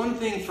heads. It's one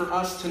thing for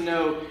us to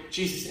know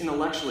Jesus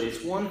intellectually.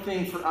 It's one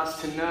thing for us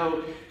to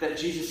know that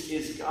Jesus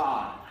is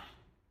God.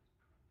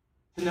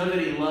 To know that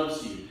he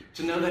loves you.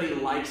 To know that he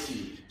likes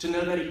you. To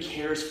know that he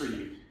cares for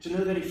you. To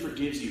know that he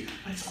forgives you.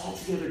 But it's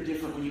altogether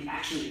different when you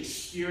actually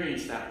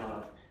experience that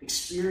love.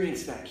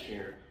 Experience that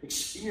care.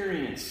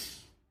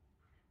 Experience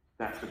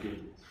that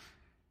forgiveness.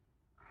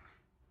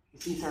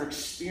 It's our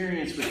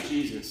experience with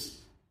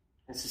Jesus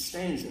that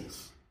sustains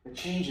us, that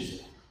changes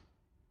us.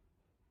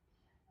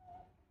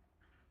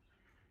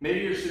 Maybe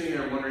you're sitting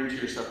there wondering to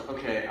yourself,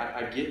 okay,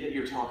 I get that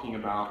you're talking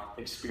about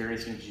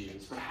experiencing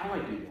Jesus, but how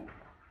do I do that?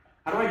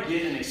 How do I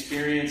get an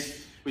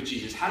experience with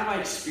Jesus? How do I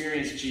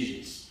experience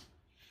Jesus?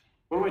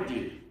 What do I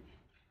do?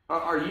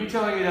 Are you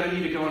telling me that I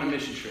need to go on a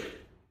mission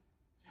trip?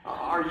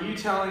 Are you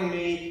telling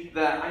me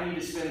that I need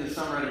to spend the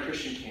summer at a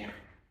Christian camp?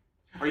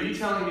 Are you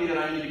telling me that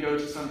I need to go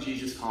to some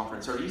Jesus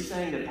conference? Are you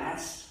saying that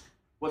that's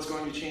what's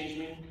going to change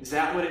me? Is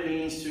that what it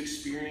means to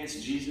experience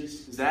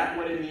Jesus? Is that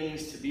what it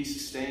means to be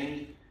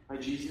sustained by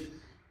Jesus?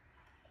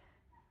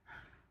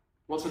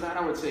 Well, to that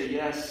I would say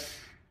yes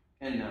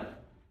and no.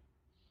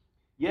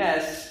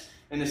 Yes,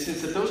 in the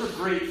sense that those are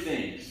great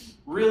things,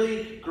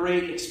 really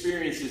great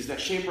experiences that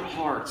shape our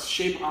hearts,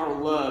 shape our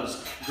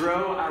loves,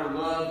 grow our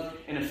love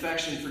and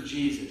affection for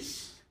Jesus.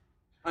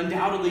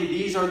 Undoubtedly,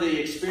 these are the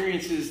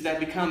experiences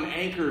that become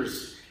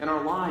anchors in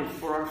our life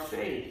for our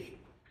faith.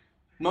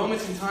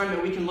 Moments in time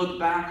that we can look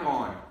back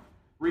on,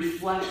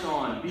 reflect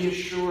on, be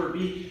assured,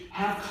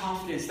 have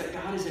confidence that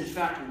God is in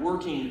fact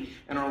working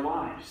in our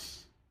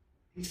lives.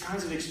 These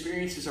kinds of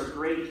experiences are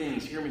great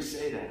things. Hear me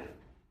say that.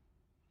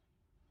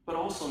 But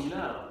also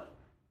no.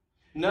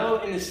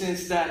 No in the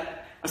sense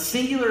that a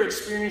singular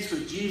experience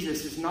with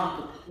Jesus is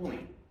not the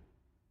point.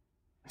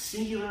 A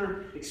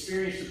singular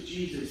experience with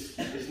Jesus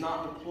is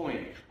not the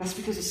point. That's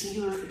because a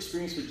singular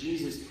experience with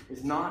Jesus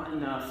is not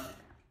enough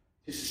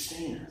to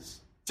sustain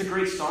us. It's a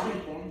great starting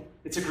point.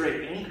 It's a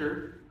great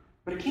anchor,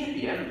 but it can't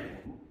be everything.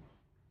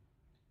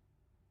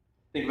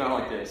 Think about it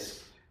like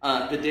this.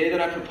 The day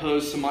that I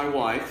proposed to my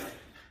wife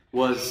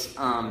was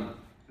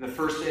the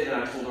first day that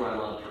I told her I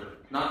loved her.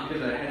 Not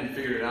because I hadn't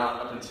figured it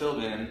out up until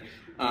then,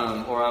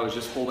 or I was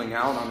just holding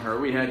out on her.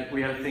 We had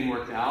a thing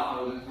worked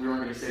out. We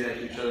weren't going to say that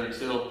to each other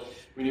until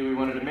we knew we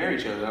wanted to marry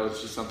each other. That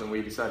was just something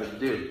we decided to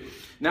do.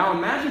 Now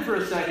imagine for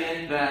a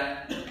second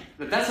that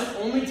that's the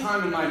only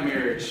time in my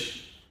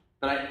marriage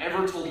that I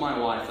ever told my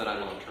wife that I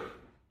loved her.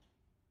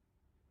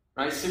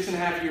 Right?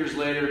 6.5 years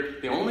later,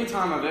 the only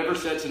time I've ever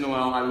said to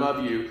Noelle, I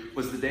love you,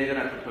 was the day that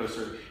I proposed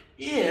to her.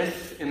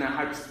 If, in that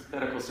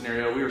hypothetical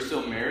scenario, we were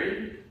still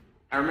married,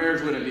 our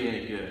marriage wouldn't be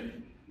any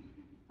good.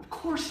 Of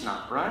course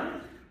not, right?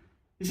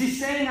 You see,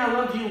 saying I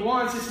love you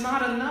once is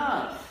not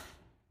enough.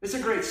 It's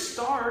a great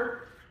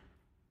start,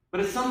 but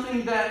it's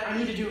something that I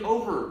need to do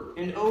over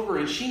and over,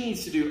 and she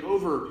needs to do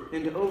over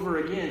and over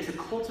again to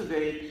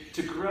cultivate,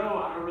 to grow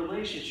our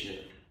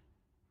relationship.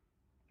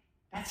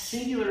 That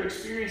singular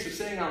experience of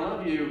saying I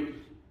love you,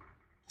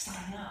 it's not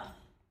enough.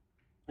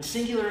 A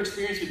singular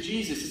experience with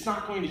Jesus, it's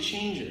not going to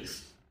change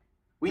us.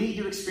 We need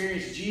to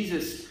experience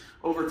Jesus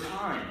over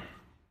time.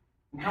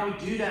 And how we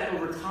do that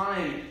over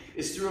time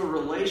is through a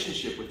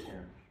relationship with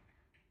him.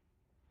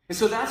 And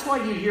so that's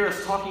why you hear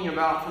us talking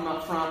about from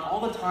up front all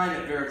the time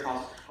at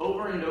Veritas,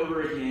 over and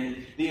over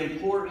again, the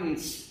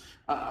importance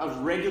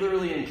of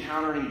regularly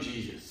encountering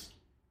Jesus.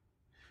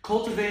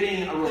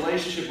 Cultivating a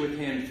relationship with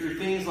him through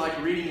things like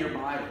reading your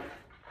Bible.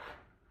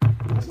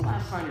 When's the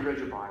last time you read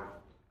your Bible?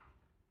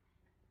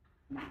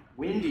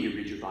 When do you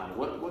read your Bible?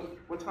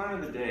 What time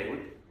of the day?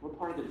 What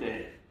part of the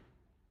day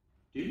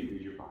do you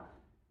read your Bible?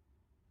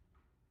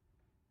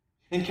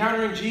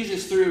 Encountering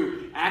Jesus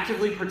through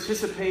actively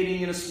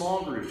participating in a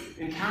small group.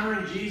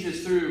 Encountering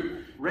Jesus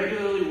through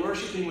regularly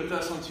worshiping with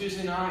us on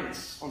Tuesday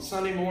nights, on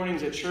Sunday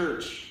mornings at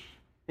church.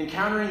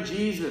 Encountering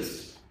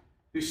Jesus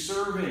through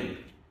serving.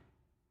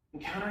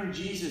 Encountering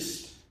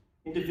Jesus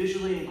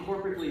individually and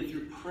corporately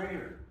through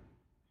prayer.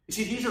 You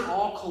see, these are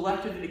all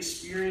collective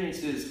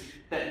experiences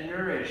that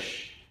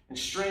nourish and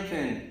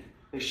strengthen.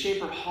 They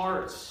shape our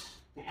hearts.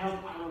 They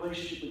help our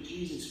relationship with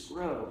Jesus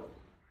grow.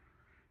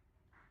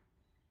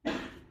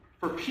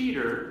 For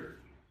Peter,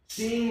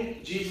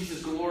 seeing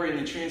Jesus' glory in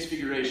the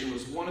Transfiguration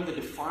was one of the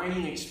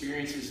defining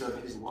experiences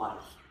of his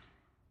life.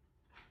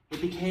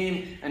 It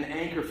became an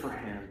anchor for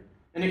him,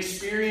 an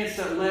experience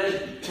that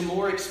led to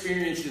more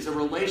experiences, a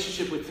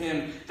relationship with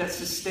him that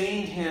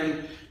sustained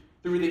him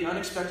through the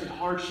unexpected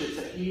hardships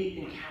that he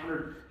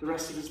encountered the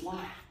rest of his life.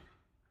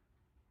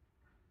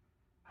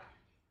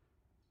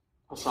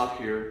 I'll stop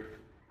here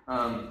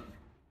by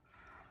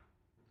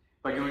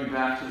going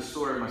back to the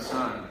story of my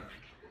son.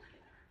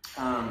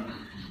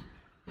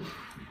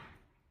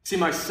 See,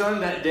 my son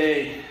that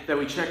day that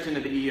we checked into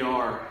the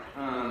ER,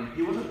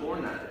 he wasn't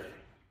born that day.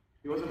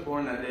 He wasn't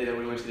born that day that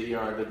we went to the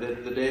ER,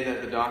 the day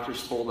that the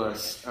doctors told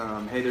us,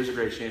 hey, there's a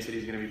great chance that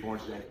he's going to be born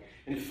today.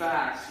 In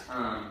fact,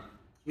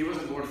 he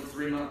wasn't born for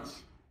 3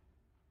 months,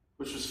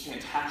 which was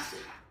fantastic.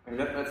 I mean,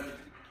 that's the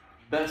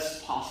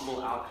best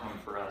possible outcome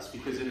for us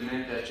because it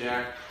meant that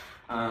Jack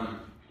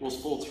was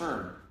full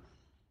term.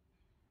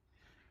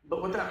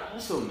 But what that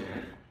also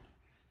meant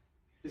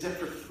is that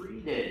for 3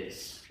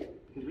 days,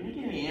 because we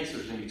didn't get any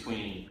answers in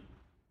between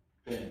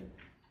then,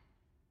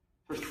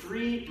 for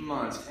 3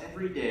 months,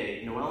 every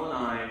day, Noelle and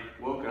I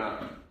woke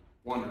up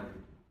wondering,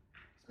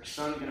 is our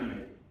son going to make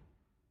it?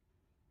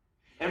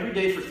 Every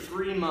day for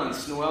 3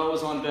 months, Noelle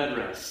was on bed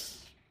rest,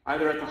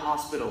 either at the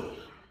hospital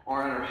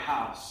or at our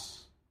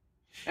house.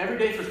 Every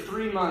day for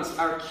 3 months,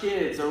 our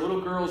kids, our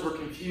little girls, were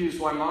confused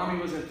why mommy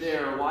wasn't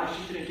there, or why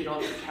she couldn't get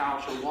off the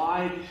couch, or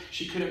why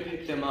she couldn't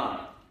pick them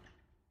up.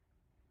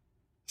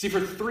 See,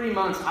 for 3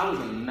 months, I was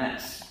a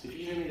mess. If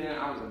you knew me then,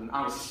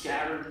 I was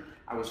scattered,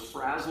 I was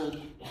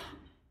frazzled,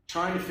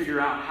 trying to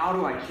figure out how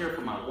do I care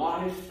for my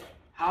wife,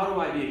 how do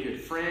I be a good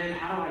friend,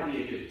 how do I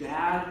be a good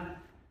dad,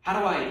 how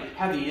do I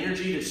have the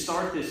energy to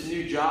start this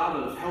new job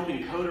of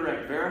helping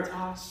co-direct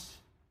Veritas?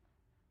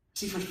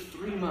 See, for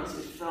 3 months,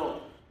 it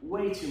felt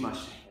way too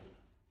much to handle.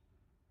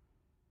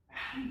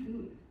 How do you do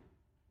it?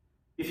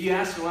 If you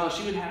ask Noelle,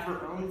 she would have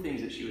her own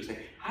things that she would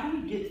say. How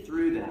do we get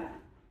through that?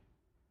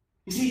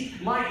 You see,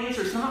 my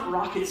answer is not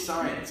rocket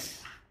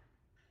science.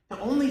 The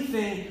only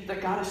thing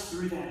that got us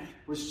through that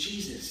was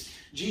Jesus.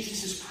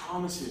 Jesus'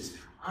 promises.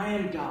 I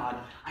am God.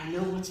 I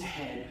know what's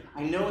ahead.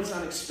 I know it's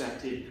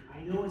unexpected.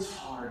 I know it's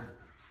hard.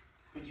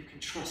 But you can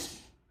trust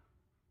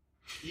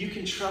me. You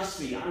can trust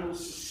me. I will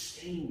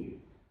sustain you.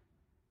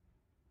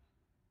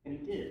 And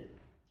he did.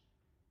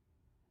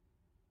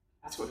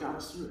 That's what got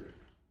us through it.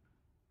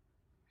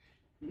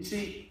 You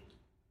see,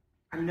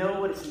 I know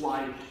what it's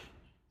like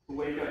to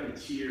wake up in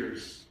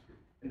tears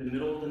in the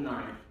middle of the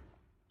night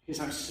because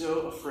I'm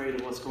so afraid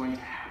of what's going to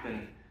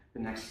happen the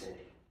next day.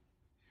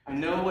 I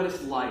know what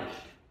it's like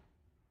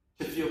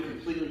to feel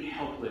completely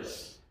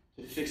helpless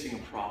to fixing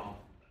a problem.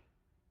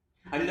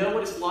 I know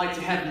what it's like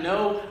to have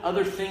no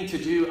other thing to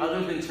do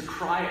other than to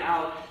cry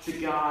out to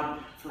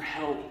God for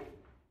help.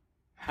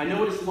 I know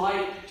what it's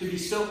like to be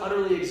so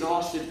utterly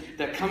exhausted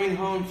that coming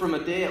home from a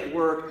day at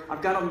work,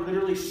 I've got to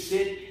literally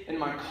sit in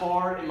my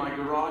car, in my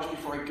garage,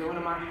 before I go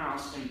into my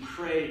house and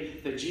pray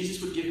that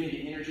Jesus would give me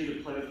the energy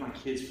to play with my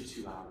kids for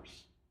 2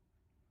 hours.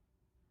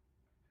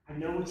 I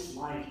know what it's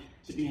like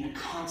to be in a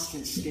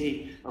constant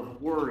state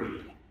of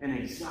worry and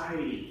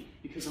anxiety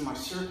because of my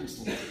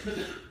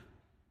circumstances.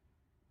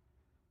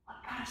 What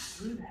got us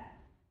through that?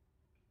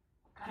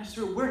 What got us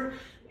through?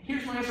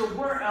 Here's my answer.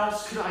 Where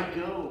else could I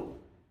go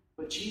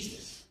but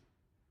Jesus?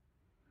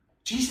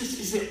 Jesus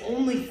is the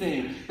only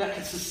thing that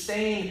can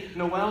sustain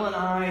Noelle and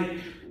I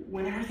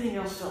when everything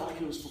else felt like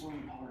it was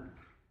falling apart.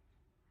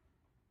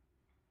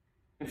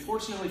 And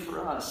fortunately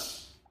for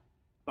us,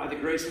 by the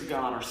grace of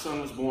God, our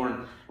son was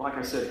born, like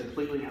I said,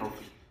 completely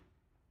healthy.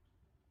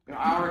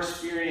 Our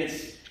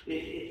experience,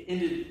 it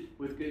ended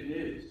with good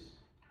news.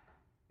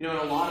 In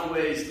a lot of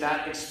ways,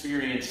 that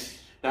experience,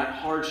 that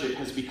hardship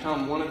has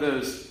become one of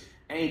those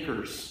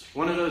anchors,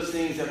 one of those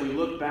things that we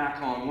look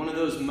back on, one of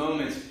those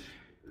moments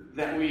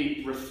that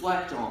we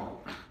reflect on,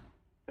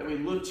 that we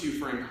look to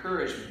for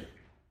encouragement.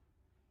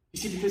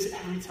 You see, because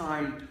every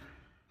time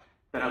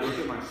that I look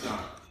at my son,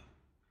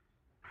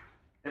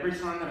 every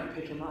time that I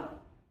pick him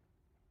up,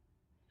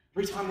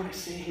 every time that I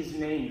say his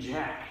name,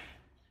 Jack,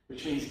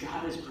 which means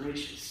God is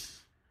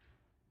gracious,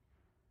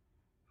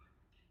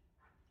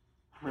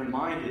 I'm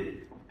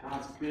reminded of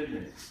God's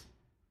goodness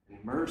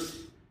and mercy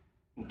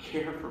and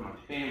care for my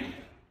family.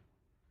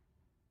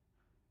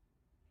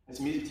 As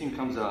the music team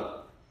comes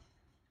up,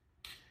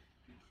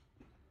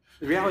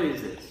 the reality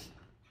is this.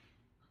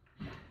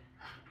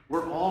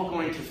 We're all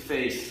going to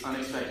face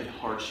unexpected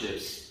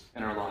hardships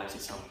in our lives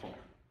at some point.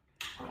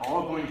 We're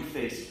all going to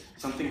face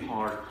something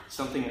hard,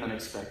 something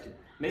unexpected.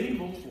 Maybe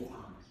multiple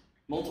times,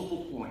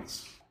 multiple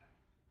points.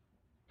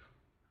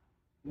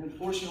 And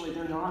unfortunately,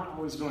 they're not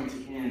always going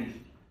to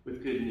end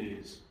with good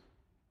news.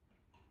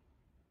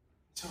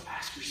 So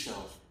ask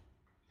yourself,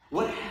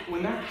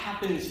 when that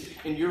happens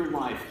in your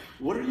life,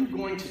 what are you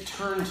going to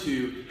turn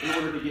to in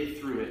order to get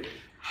through it?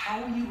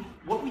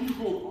 What will you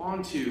hold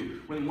on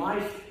to when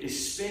life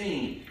is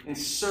spinning and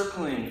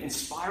circling and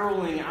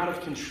spiraling out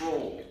of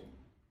control?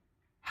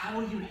 How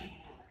will you handle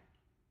it?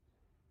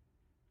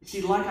 You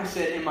see, like I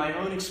said, in my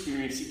own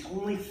experience, the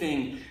only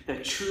thing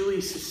that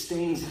truly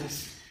sustains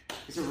us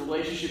is a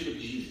relationship with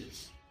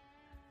Jesus.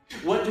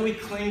 What do we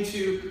cling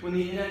to when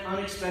the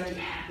unexpected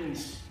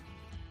happens?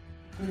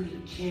 Cling to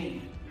the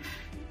King,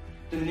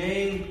 the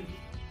name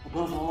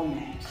above all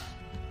names,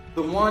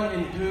 the one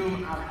in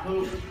whom our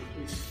hope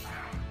is found.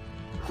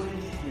 Cling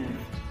to him,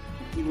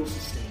 and he will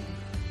sustain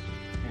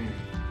you.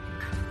 Amen.